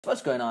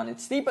What's going on?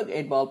 It's Deepak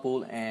 8 Ball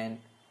Pool, and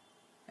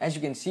as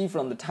you can see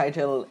from the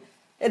title,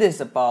 it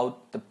is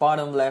about the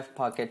bottom left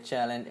pocket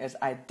challenge, as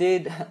I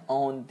did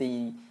on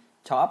the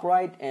top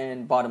right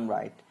and bottom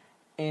right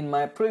in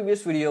my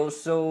previous videos.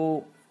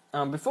 So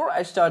before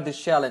I start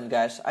this challenge,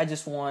 guys, I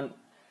just want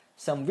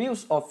some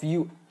views of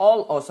you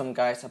all awesome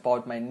guys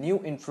about my new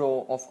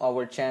intro of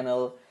our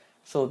channel.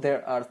 So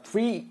there are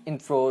 3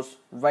 intros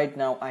right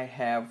now I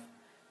have.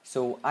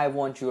 So I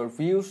want your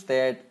views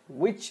that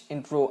which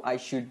intro I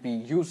should be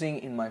using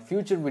in my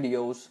future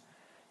videos.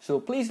 So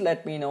please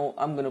let me know.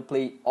 I'm gonna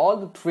play all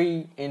the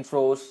 3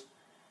 intros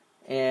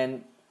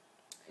and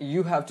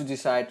you have to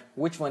decide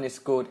which one is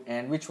good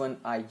and which one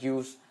I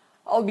use.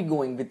 I'll be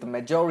going with the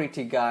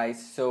majority,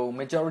 guys, so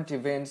majority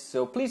wins.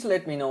 So please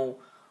let me know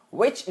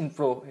which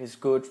intro is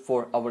good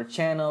for our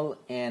channel,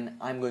 and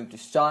I'm going to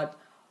start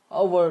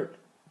our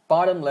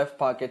bottom left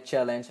pocket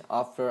challenge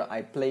after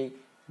I play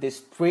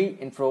this 3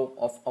 intro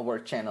of our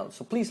channel.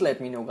 So please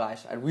let me know,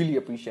 guys. I really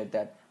appreciate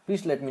that.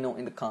 Please let me know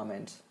in the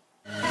comments.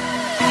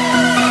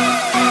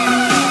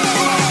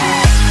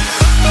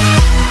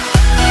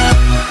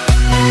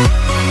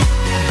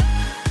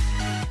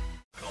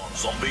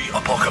 Zombie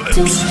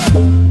apocalypse.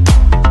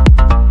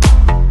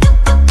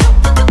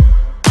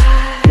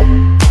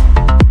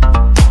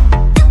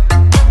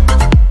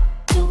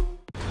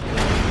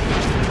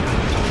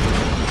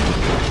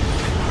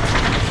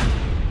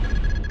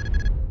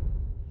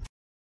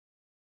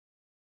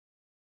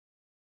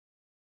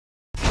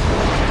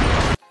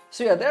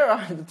 So yeah, there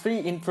are the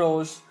 3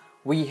 intros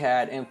we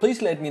had, and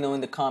please let me know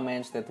in the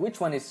comments that which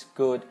one is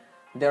good.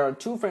 There are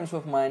 2 friends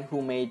of mine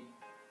who made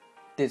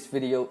this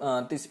video,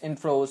 these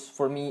intros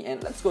for me,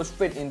 and let's go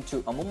straight into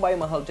a Mumbai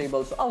Mahal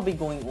table. So I'll be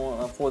going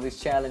on for this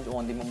challenge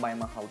on the Mumbai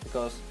Mahal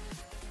because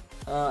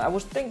I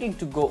was thinking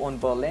to go on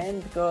Berlin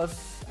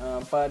because,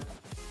 but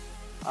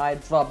I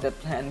dropped that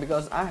plan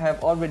because I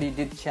have already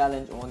did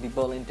challenge on the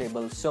Berlin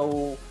table.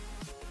 So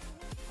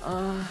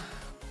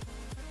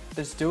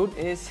this dude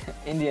is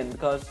Indian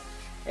because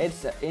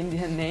it's an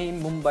Indian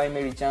name, Mumbai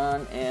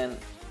Merijan, and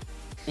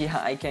yeah,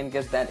 I can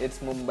guess that it's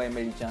Mumbai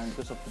Merijan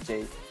because of the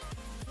J.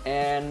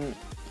 And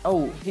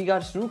oh, he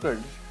got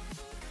snookered.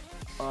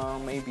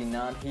 Maybe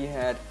not. He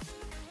had.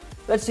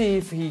 Let's see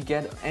if he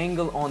get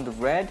angle on the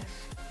red.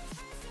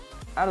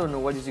 I don't know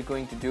what is he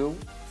going to do.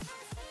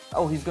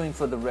 Oh, he's going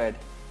for the red.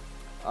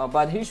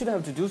 But he should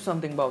have to do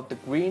something about the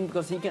green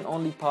because he can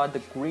only pot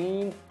the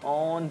green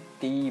on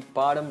the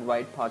bottom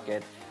right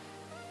pocket.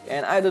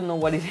 And I don't know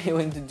what he's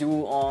going to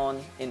do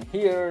on in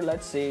here.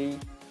 Let's see.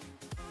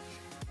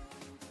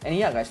 And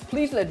yeah, guys,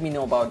 please let me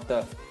know about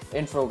the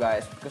intro,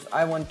 guys, because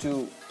I want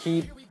to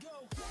keep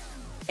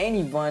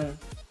anyone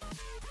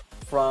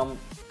from.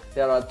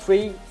 There are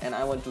 3 and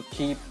I want to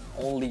keep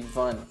only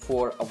 1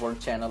 for our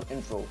channel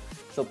intro.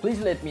 So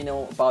please let me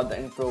know about the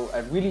intro.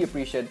 I really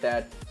appreciate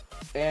that.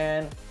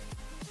 And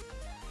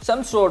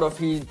some sort of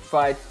he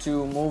tried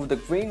to move the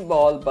green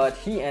ball, but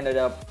he ended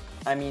up,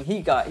 I mean,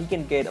 he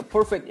can get a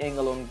perfect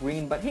angle on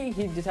green, but he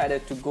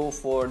decided to go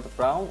for the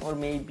brown or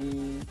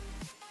maybe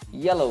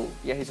yellow.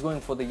 Yeah, he's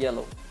going for the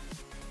yellow.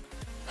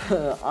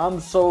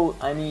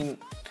 I mean,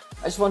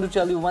 I just want to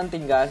tell you one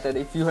thing, guys, that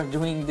if you are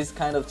doing this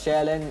kind of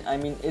challenge, I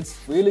mean, it's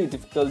really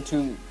difficult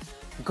to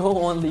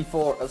go only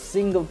for a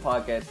single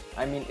pocket.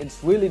 I mean,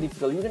 it's really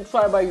difficult. You can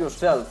try by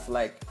yourself,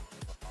 like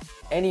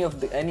any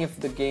of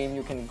the game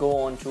you can go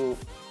on to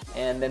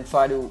and then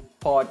try to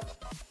pot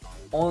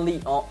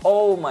only on.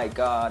 Oh my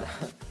god.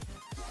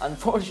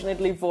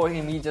 Unfortunately for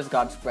him, he just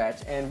got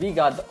scratched and we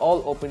got the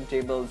all open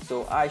table,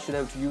 so I should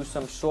have to use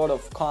some sort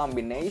of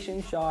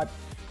combination shot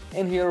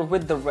in here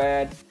with the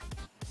red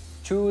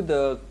to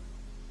the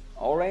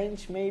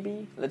orange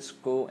maybe. Let's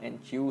go and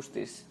use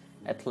this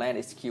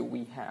Atlantis cue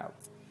we have.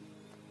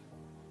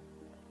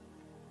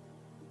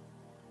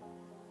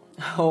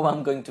 Oh,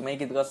 I'm going to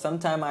make it because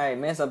sometimes I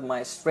mess up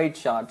my straight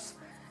shots,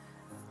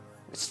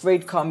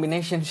 straight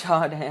combination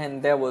shot,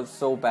 and that was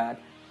so bad.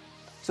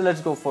 So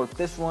let's go for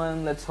this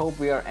one. Let's hope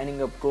we are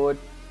ending up good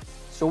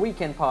so we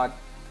can pot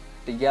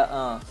the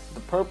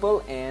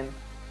purple and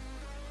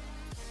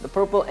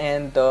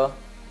the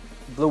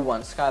blue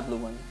one, sky blue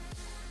one.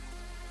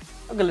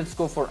 Okay, let's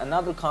go for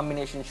another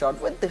combination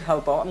shot with the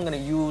help of, I'm gonna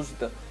use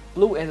the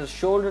blue as a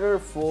shoulder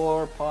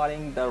for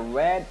potting the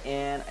red,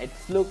 and it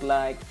looked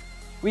like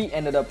we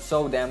ended up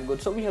so damn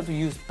good. So we have to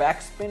use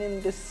backspin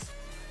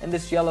in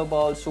this yellow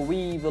ball, so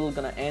we will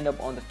gonna end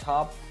up on the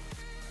top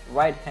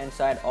right hand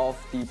side of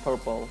the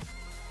purple,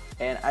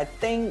 and I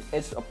think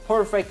it's a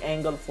perfect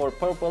angle for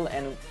purple,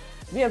 and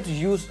we have to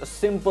use a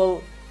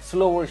simple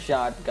slower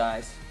shot,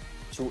 guys,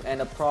 to end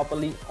up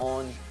properly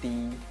on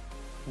the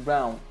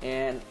brown.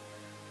 And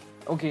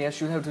okay, I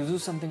should have to do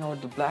something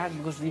about the black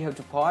because we have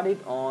to pot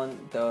it on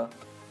the.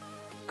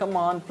 Come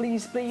on,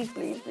 please, please,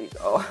 please, please.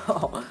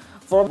 Oh,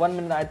 for 1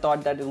 minute I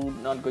thought that it was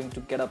not going to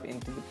get up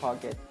into the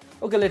pocket.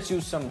 Okay, let's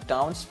use some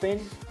down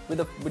spin with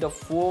a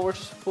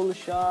forceful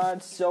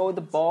shot so the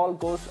ball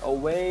goes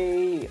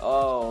away.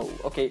 Oh,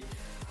 okay.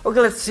 Okay,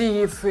 let's see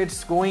if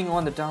it's going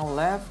on the down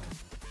left,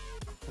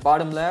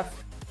 bottom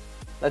left.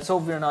 let's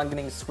hope we're not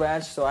getting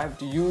scratched. So I have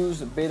to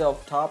use a bit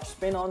of top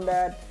spin on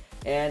that.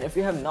 And if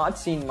you have not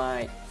seen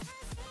my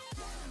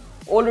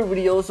older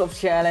videos of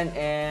challenge,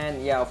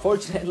 and yeah,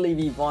 fortunately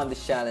we won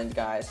this challenge,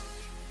 guys.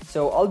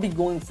 So I'll be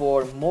going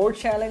for more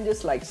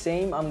challenges like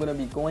same. I'm gonna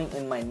be going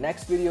in my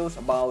next videos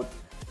about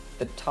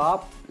the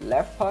top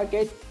left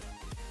pocket,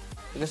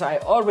 because I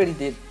already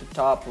did the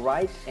top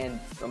right and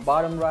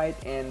bottom right,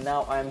 and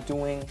now I'm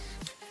doing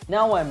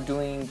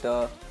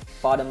the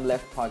bottom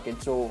left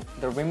pocket. So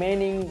the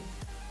remaining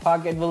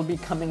pocket will be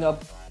coming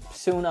up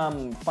soon.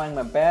 I'm trying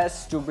my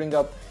best to bring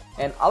up,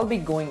 and I'll be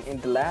going in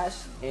the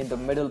last in the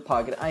middle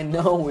pocket. I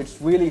know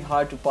it's really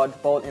hard to put the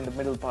ball in the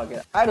middle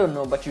pocket. I don't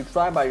know, but you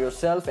try by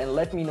yourself and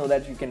let me know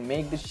that you can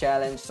make this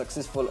challenge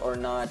successful or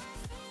not.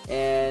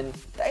 And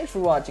thanks for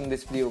watching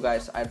this video,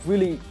 guys. I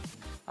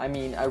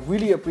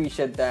really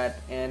appreciate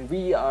that. And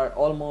we are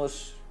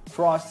almost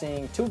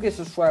crossing 2K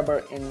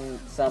subscriber in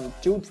some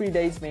 2-3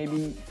 days,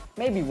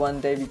 maybe one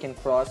day we can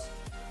cross.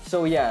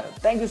 So yeah,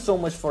 thank you so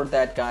much for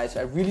that, guys.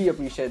 I really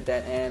appreciate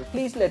that. And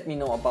please let me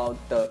know about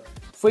the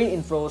free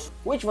intros,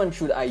 which one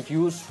should I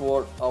use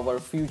for our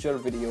future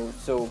videos.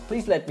 So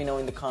please let me know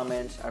in the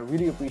comments. I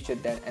really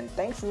appreciate that. And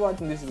thanks for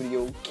watching this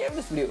video. Give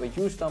this video a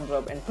huge thumbs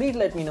up, and please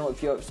let me know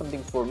if you have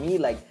something for me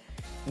like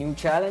new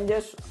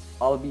challenges.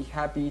 I'll be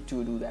happy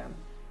to do them.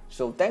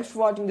 So thanks for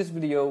watching this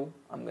video.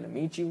 I'm gonna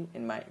meet you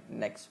in my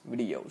next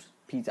videos.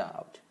 Peace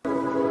out.